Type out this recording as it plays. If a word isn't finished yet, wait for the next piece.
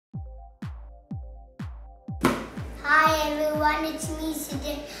Hi everyone, it's me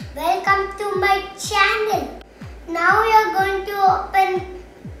Siddhesh. Welcome to my channel. Now we are going to open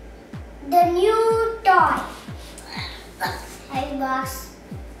the new toy. Hi boss.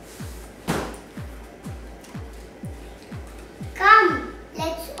 Come,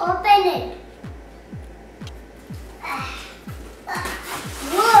 let's open it.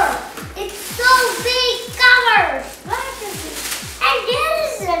 Whoa, it's so big cover. What is it? And there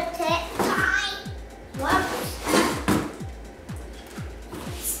is a toy. What is that?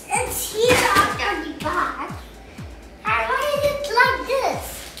 It's here after the box. And why is it like this?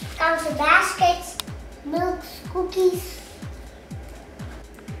 Comes with baskets, milks, cookies.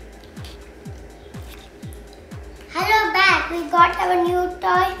 Hello back. We got our new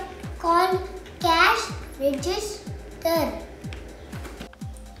toy called Cash Register.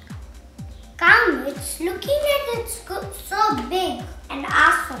 Come, it's looking at it so big and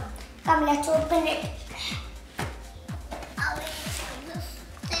awesome. Come, let's open it.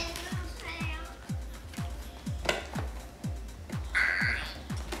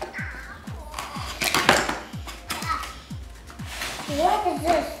 What is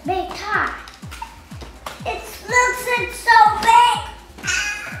this big toy? It's so big.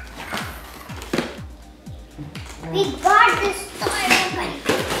 We got this toy open.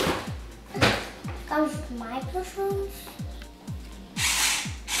 Comes with microphones.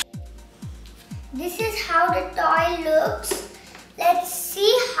 This is how the toy looks. Let's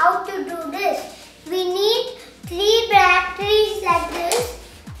see how to do this. We need 3 batteries like this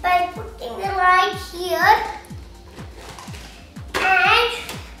by putting the light here.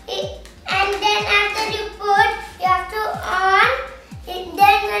 And then after you put, you have to on. And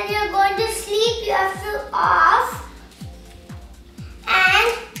then when you're going to sleep, you have to off. And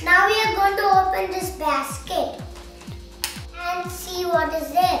now we are going to open this basket and see what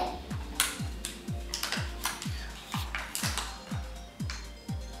is there.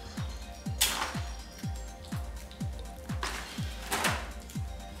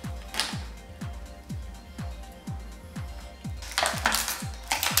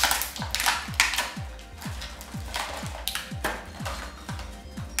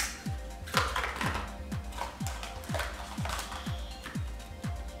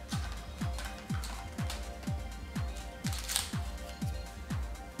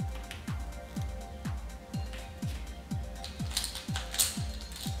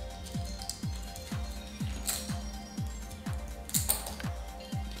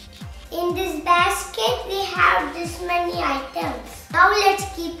 In this basket, we have this many items. Now let's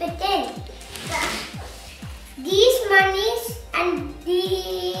keep it in. These monies and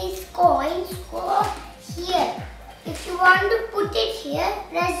these coins go here. If you want to put it here,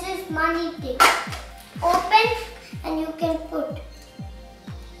 press this money thing. Open and you can put.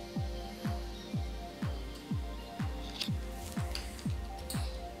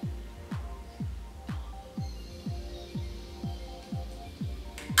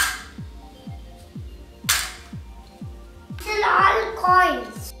 All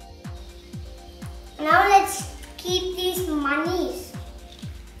coins. Now let's keep these monies.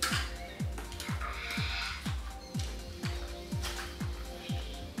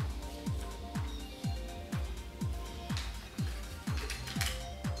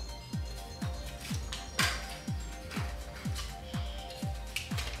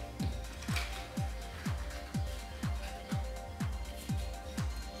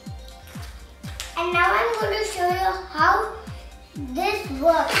 And now I'm going to show you how this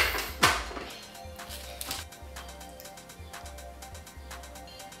works.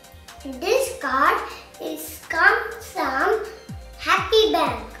 This card comes from Happy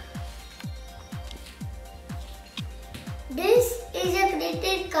Bank. This is a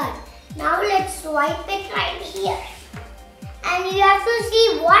credit card. Now let's swipe it right here. And you have to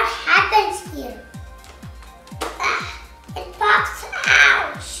see what happens here. It pops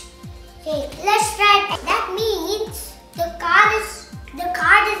out. Okay, let's try it. That means the card is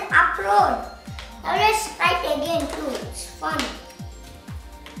uploaded. Now let's try it again too. It's fun.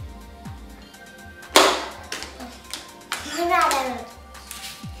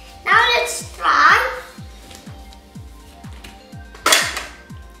 Now let's try.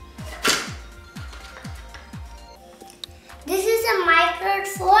 This is a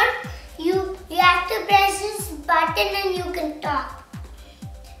microphone. You have to press this button and you can talk.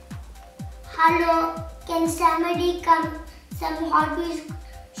 Hello, can somebody come some hobbies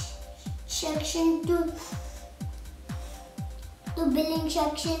section to billing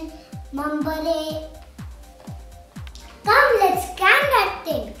section? Mambare. Come, let's scan that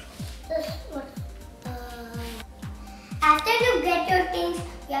thing. After you get your things,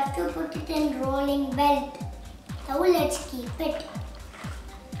 you have to put it in rolling belt. Now let's keep it.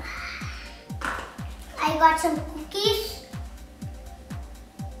 I got some cookies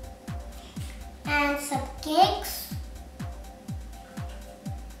and some cakes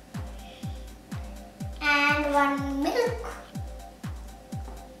and one milk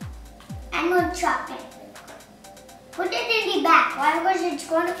and one chocolate milk. Put it in the bag, otherwise it's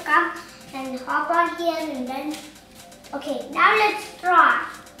going to come and hop on here and then. Okay, now let's try.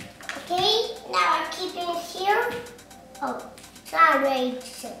 Okay, now I'm keeping it here. Oh, it's not very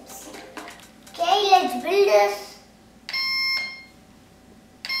simple. Okay, let's build this.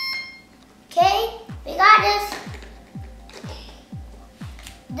 Okay, we got this.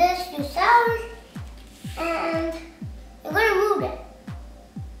 This you sell and you're gonna move it.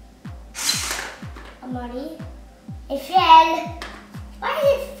 Amari, it fell. Why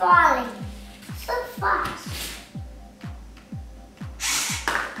is it falling so fast?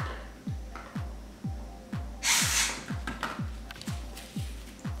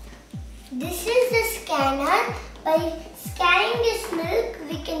 This is the scanner. By scanning this milk,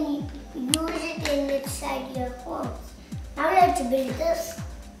 we can use it inside your phone. Now let's build this.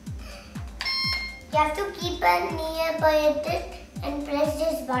 You have to keep it nearby it and press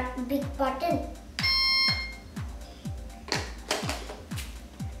this big button.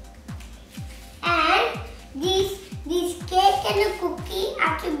 And these cake and a cookie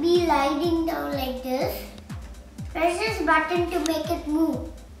have to be lying down like this. Press this button to make it move.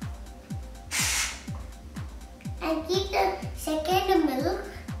 And keep the second milk.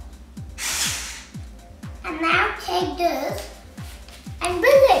 And now take this and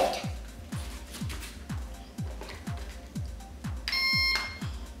build it.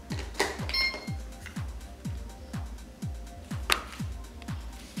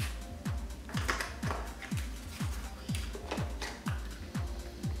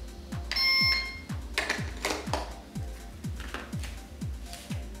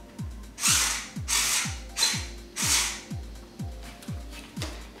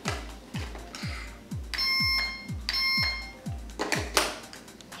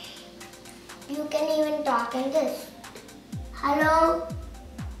 You can even talk in this. Hello?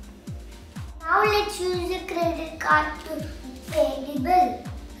 Now let's use the credit card to pay the bill.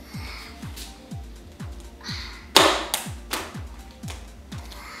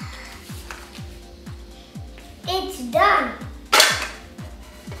 It's done.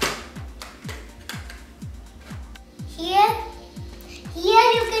 Here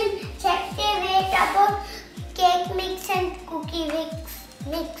you can check the weight about cake mix and cookie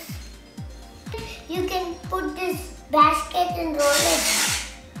mix. You can put this basket and roll it.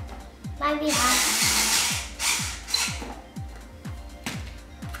 Might be hard.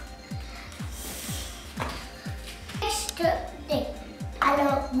 Next thing.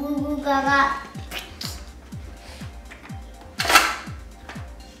 Hello, Boo Boo Gaga.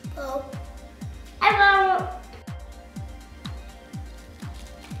 Oh. Hello.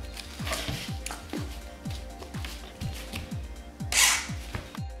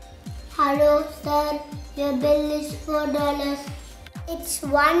 Hello sir, your bill is $4. It's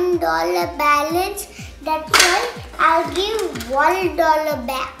 $1 balance, that's why I'll give $1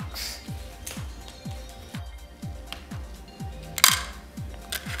 back.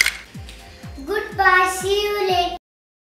 Goodbye, see you later.